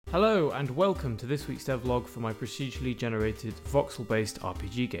Hello and welcome to this week's devlog for my procedurally generated voxel-based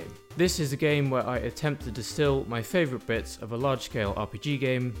RPG game. This is a game where I attempt to distill my favourite bits of a large-scale RPG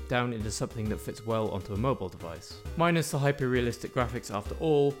game down into something that fits well onto a mobile device. Minus the hyper-realistic graphics after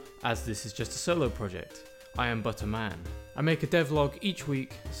all, as this is just a solo project. I am but a man. I make a devlog each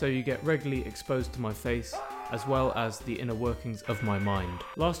week so you get regularly exposed to my face, as well as the inner workings of my mind.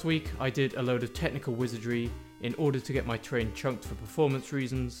 Last week I did a load of technical wizardry in order to get my terrain chunked for performance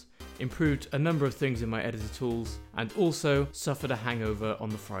reasons, improved a number of things in my editor tools, and also suffered a hangover on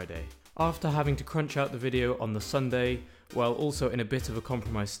the Friday. After having to crunch out the video on the Sunday, while also in a bit of a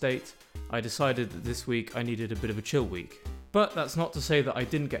compromised state, I decided that this week I needed a bit of a chill week. But that's not to say that I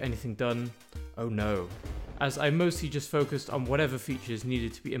didn't get anything done. Oh no. As I mostly just focused on whatever features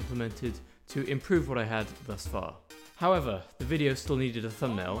needed to be implemented to improve what I had thus far. However, the video still needed a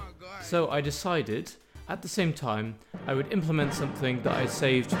thumbnail, so I decided at the same time I would implement something that I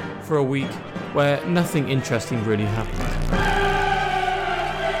saved for a week where nothing interesting really happened.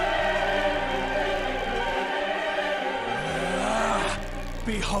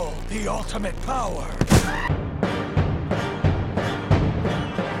 Behold the ultimate power!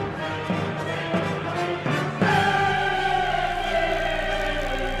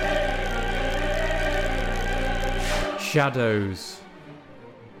 Shadows.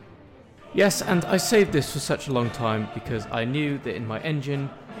 Yes, and I saved this for such a long time because I knew that in my engine,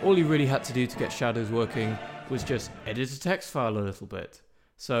 all you really had to do to get shadows working was just edit a text file a little bit.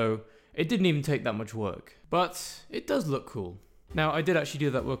 So it didn't even take that much work. But it does look cool. Now, I did actually do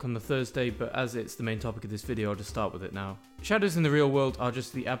that work on the Thursday, but as it's the main topic of this video, I'll just start with it now. Shadows in the real world are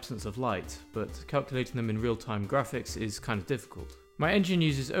just the absence of light, but calculating them in real-time graphics is kind of difficult. My engine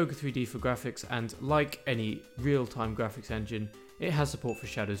uses Ogre 3D for graphics, and like any real-time graphics engine, it has support for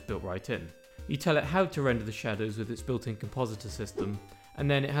shadows built right in. You tell it how to render the shadows with its built-in compositor system, and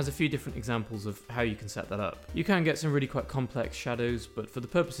then it has a few different examples of how you can set that up. You can get some really quite complex shadows, but for the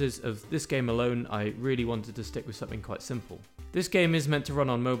purposes of this game alone, I really wanted to stick with something quite simple. This game is meant to run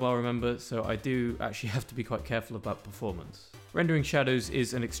on mobile, remember, so I do actually have to be quite careful about performance. Rendering shadows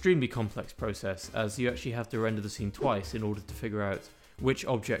is an extremely complex process, as you actually have to render the scene twice in order to figure out which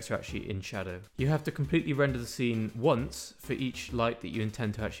objects are actually in shadow. You have to completely render the scene once for each light that you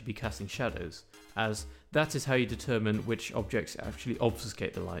intend to actually be casting shadows, as that is how you determine which objects actually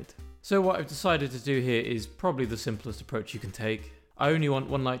obfuscate the light. So what I've decided to do here is probably the simplest approach you can take. I only want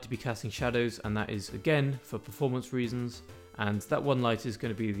one light to be casting shadows, and that is again for performance reasons, and that one light is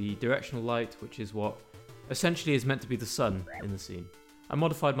going to be the directional light, which is what essentially is meant to be the sun in the scene. I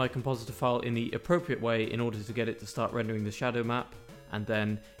modified my compositor file in the appropriate way in order to get it to start rendering the shadow map, and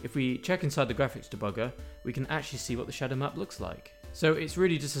then if we check inside the graphics debugger, we can actually see what the shadow map looks like. So it's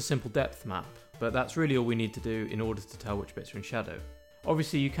really just a simple depth map, but that's really all we need to do in order to tell which bits are in shadow.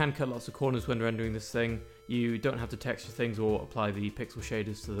 Obviously you can cut lots of corners when rendering this thing, you don't have to texture things or apply the pixel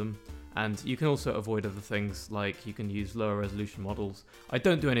shaders to them, and you can also avoid other things like you can use lower resolution models. I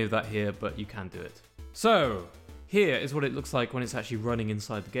don't do any of that here, but you can do it. So here is what it looks like when it's actually running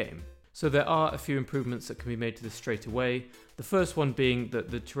inside the game. So there are a few improvements that can be made to this straight away. The first one being that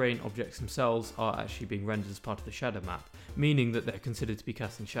the terrain objects themselves are actually being rendered as part of the shadow map, meaning that they're considered to be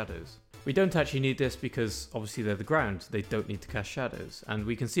casting shadows. We don't actually need this because obviously they're the ground, they don't need to cast shadows, and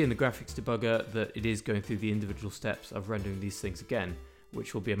we can see in the graphics debugger that it is going through the individual steps of rendering these things again,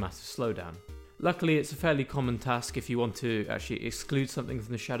 which will be a massive slowdown. Luckily it's a fairly common task if you want to actually exclude something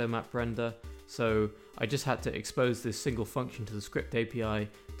from the shadow map render, so I just had to expose this single function to the script API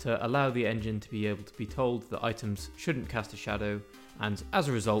to allow the engine to be able to be told that items shouldn't cast a shadow, and as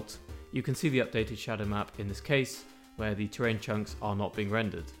a result, you can see the updated shadow map in this case, where the terrain chunks are not being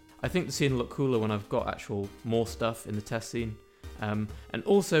rendered. I think the scene will look cooler when I've got actual more stuff in the test scene. And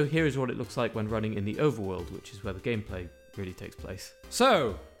also, here is what it looks like when running in the Overworld, which is where the gameplay really takes place.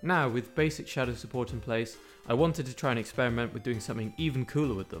 So, now with basic shadow support in place, I wanted to try and experiment with doing something even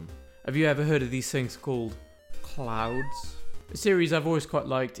cooler with them. Have you ever heard of these things called clouds? A series I've always quite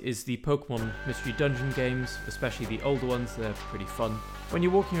liked is the Pokemon Mystery Dungeon games, especially the older ones, they're pretty fun. When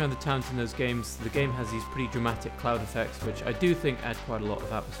you're walking around the towns in those games, the game has these pretty dramatic cloud effects, which I do think add quite a lot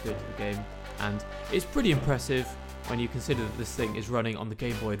of atmosphere to the game, and it's pretty impressive when you consider that this thing is running on the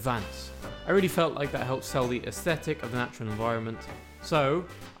Game Boy Advance. I really felt like that helped sell the aesthetic of the natural environment, so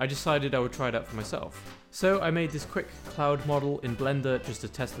I decided I would try it out for myself. So I made this quick cloud model in Blender just to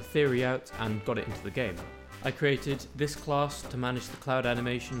test the theory out and got it into the game. I created this class to manage the cloud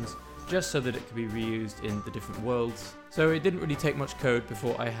animations just so that it could be reused in the different worlds. So it didn't really take much code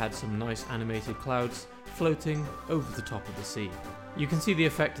before I had some nice animated clouds floating over the top of the sea. You can see the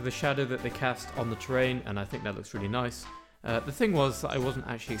effect of the shadow that they cast on the terrain, and I think that looks really nice. The thing was that I wasn't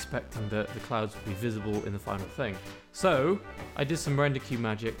actually expecting that the clouds would be visible in the final thing. So I did some render queue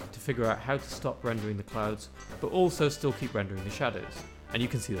magic to figure out how to stop rendering the clouds, but also still keep rendering the shadows. And you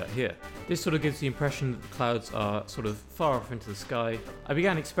can see that here. This sort of gives the impression that the clouds are sort of far off into the sky. I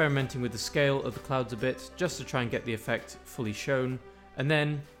began experimenting with the scale of the clouds a bit, just to try and get the effect fully shown, and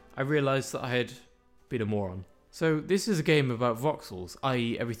then I realised that I had been a moron. So this is a game about voxels,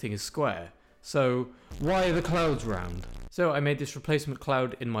 i.e. everything is square. So why are the clouds round? So I made this replacement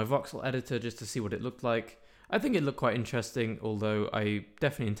cloud in my voxel editor just to see what it looked like. I think it looked quite interesting, although I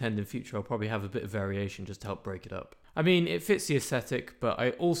definitely intend in future I'll probably have a bit of variation just to help break it up. I mean, it fits the aesthetic, but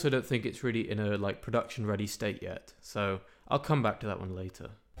I also don't think it's really in a production ready state yet, so I'll come back to that one later.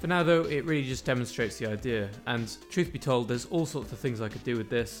 For now though, it really just demonstrates the idea, and truth be told, there's all sorts of things I could do with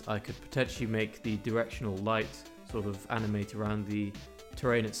this. I could potentially make the directional light sort of animate around the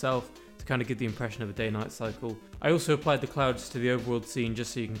terrain itself to kind of give the impression of a day-night cycle. I also applied the clouds to the overworld scene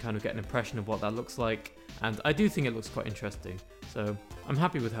just so you can kind of get an impression of what that looks like, and I do think it looks quite interesting, so I'm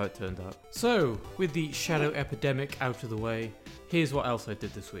happy with how it turned out. So, with the shadow epidemic out of the way, here's what else I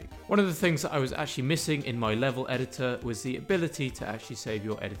did this week. One of the things that I was actually missing in my level editor was the ability to actually save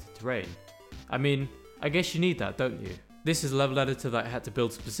your edited terrain. I mean, I guess you need that, don't you? This is a level editor that I had to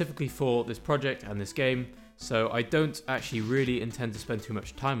build specifically for this project and this game, so I don't actually really intend to spend too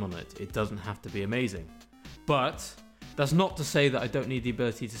much time on it. It doesn't have to be amazing. But that's not to say that I don't need the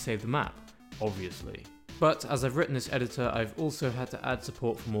ability to save the map, obviously. But as I've written this editor, I've also had to add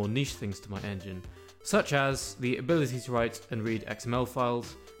support for more niche things to my engine, such as the ability to write and read XML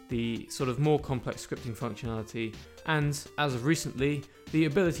files, the sort of more complex scripting functionality, and, as of recently, the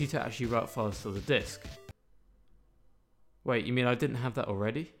ability to actually route files to the disk. Wait, you mean I didn't have that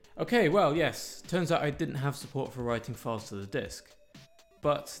already? Okay, well yes, turns out I didn't have support for writing files to the disk.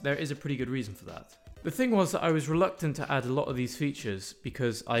 But there is a pretty good reason for that. The thing was that I was reluctant to add a lot of these features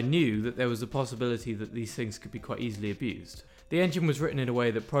because I knew that there was a possibility that these things could be quite easily abused. The engine was written in a way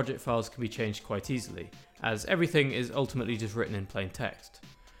that project files can be changed quite easily, as everything is ultimately just written in plain text.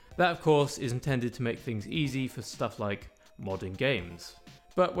 That of course is intended to make things easy for stuff like modding games.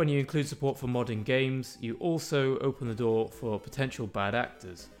 But when you include support for modding games, you also open the door for potential bad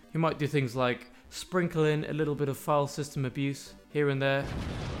actors, who might do things like sprinkle in a little bit of file system abuse here and there,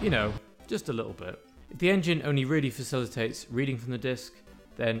 you know, just a little bit. If the engine only really facilitates reading from the disk,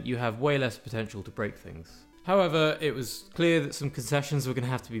 then you have way less potential to break things. However, it was clear that some concessions were going to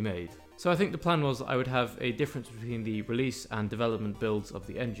have to be made. So I think the plan was that I would have a difference between the release and development builds of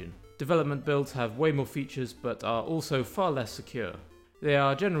the engine. Development builds have way more features but are also far less secure. They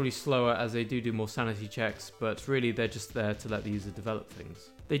are generally slower as they do more sanity checks, but really they're just there to let the user develop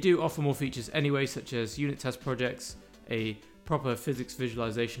things. They do offer more features anyway, such as unit test projects, a proper physics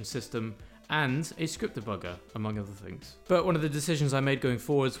visualization system, and a script debugger, among other things. But one of the decisions I made going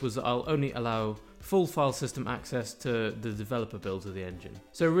forwards was that I'll only allow full file system access to the developer builds of the engine.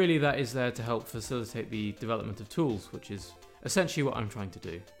 So really that is there to help facilitate the development of tools, which is essentially what I'm trying to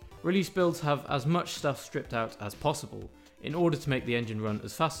do. Release builds have as much stuff stripped out as possible in order to make the engine run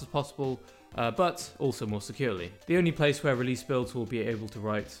as fast as possible, but also more securely. The only place where release builds will be able to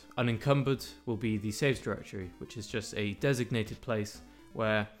write unencumbered will be the saves directory, which is just a designated place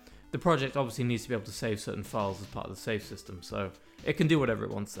where the project obviously needs to be able to save certain files as part of the save system, so it can do whatever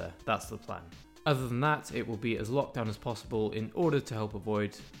it wants there. That's the plan. Other than that, it will be as locked down as possible in order to help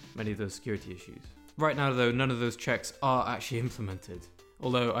avoid many of those security issues. Right now though, none of those checks are actually implemented,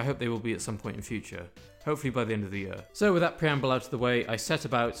 although I hope they will be at some point in future, hopefully by the end of the year. So with that preamble out of the way, I set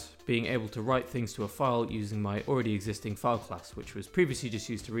about being able to write things to a file using my already existing file class, which was previously just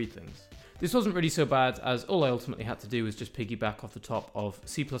used to read things. This wasn't really so bad, as all I ultimately had to do was just piggyback off the top of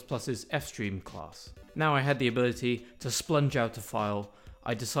C++'s fstream class. Now I had the ability to splunge out a file.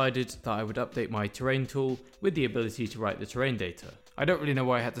 I decided that I would update my terrain tool with the ability to write the terrain data. I don't really know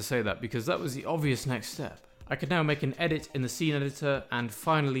why I had to say that, because that was the obvious next step. I could now make an edit in the scene editor and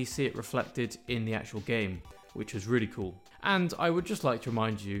finally see it reflected in the actual game, which was really cool. And I would just like to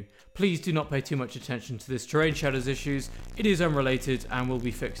remind you, please do not pay too much attention to this terrain shadows issues. It is unrelated and will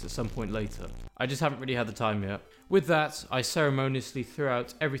be fixed at some point later. I just haven't really had the time yet. With that, I ceremoniously threw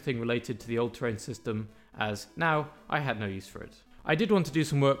out everything related to the old terrain system, as now I had no use for it. I did want to do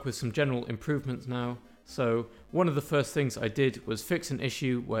some work with some general improvements now, so one of the first things I did was fix an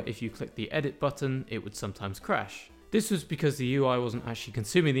issue where if you click the edit button, it would sometimes crash. This was because the UI wasn't actually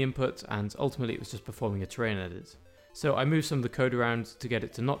consuming the input and ultimately it was just performing a terrain edit. So I moved some of the code around to get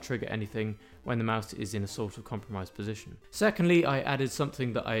it to not trigger anything when the mouse is in a sort of compromised position. Secondly, I added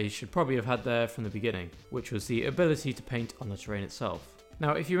something that I should probably have had there from the beginning, which was the ability to paint on the terrain itself.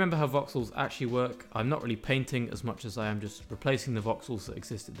 Now, if you remember how voxels actually work, I'm not really painting as much as I am just replacing the voxels that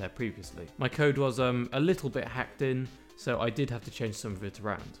existed there previously. My code was a little bit hacked in, so I did have to change some of it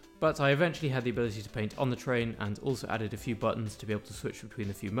around. But I eventually had the ability to paint on the train and also added a few buttons to be able to switch between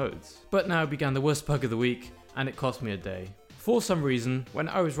the few modes. But now began the worst bug of the week, and it cost me a day. For some reason, when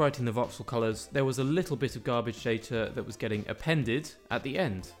I was writing the voxel colours, there was a little bit of garbage data that was getting appended at the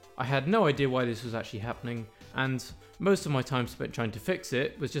end. I had no idea why this was actually happening, and most of my time spent trying to fix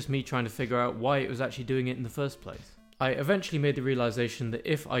it was just me trying to figure out why it was actually doing it in the first place. I eventually made the realisation that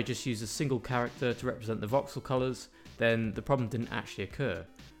if I just used a single character to represent the voxel colours, then the problem didn't actually occur,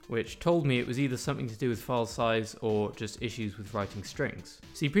 which told me it was either something to do with file size or just issues with writing strings.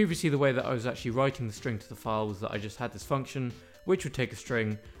 See, previously the way that I was actually writing the string to the file was that I just had this function which would take a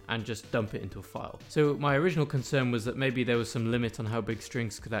string and just dump it into a file. So my original concern was that maybe there was some limit on how big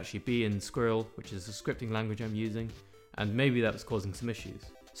strings could actually be in Squirrel, which is the scripting language I'm using, and maybe that was causing some issues.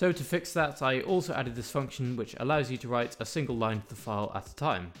 So to fix that, I also added this function which allows you to write a single line to the file at a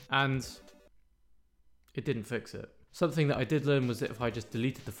time, and it didn't fix it. Something that I did learn was that if I just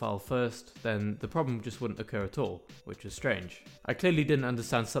deleted the file first, then the problem just wouldn't occur at all, which is strange. I clearly didn't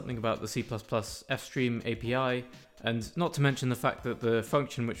understand something about the C++ fstream API, and not to mention the fact that the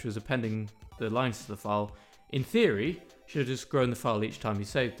function which was appending the lines to the file, in theory, should have just grown the file each time you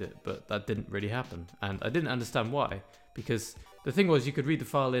saved it, but that didn't really happen, and I didn't understand why, because the thing was you could read the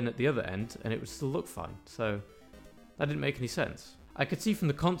file in at the other end and it would still look fine, so that didn't make any sense. I could see from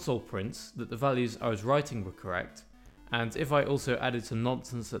the console prints that the values I was writing were correct, and if I also added some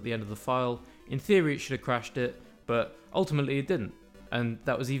nonsense at the end of the file, in theory it should have crashed it, but ultimately it didn't, and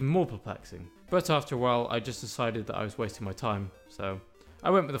that was even more perplexing. But after a while I just decided that I was wasting my time, so I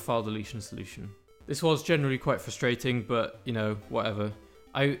went with the file deletion solution. This was generally quite frustrating, but you know, whatever.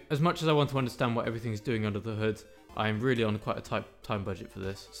 As much as I want to understand what everything's doing under the hood, I'm really on quite a tight time budget for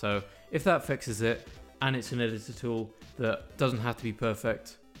this, so if that fixes it, and it's an editor tool that doesn't have to be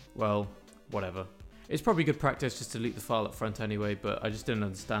perfect, well, whatever. It's probably good practice just to delete the file up front anyway, but I just didn't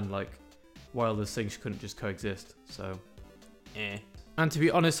understand like why all those things couldn't just coexist, so And to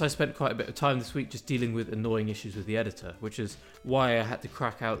be honest, I spent quite a bit of time this week just dealing with annoying issues with the editor, which is why I had to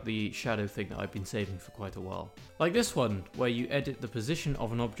crack out the shadow thing that I've been saving for quite a while. Like this one, where you edit the position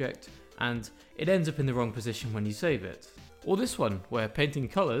of an object and it ends up in the wrong position when you save it. Or this one, where painting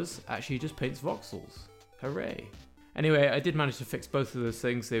colours actually just paints voxels. Hooray! Anyway, I did manage to fix both of those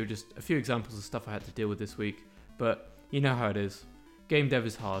things. They were just a few examples of stuff I had to deal with this week, but you know how it is. Game dev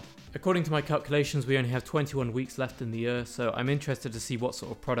is hard. According to my calculations, we only have 21 weeks left in the year, so I'm interested to see what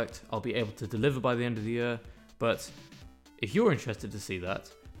sort of product I'll be able to deliver by the end of the year, but if you're interested to see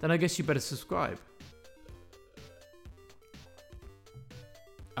that, then I guess you better subscribe.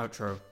 Outro.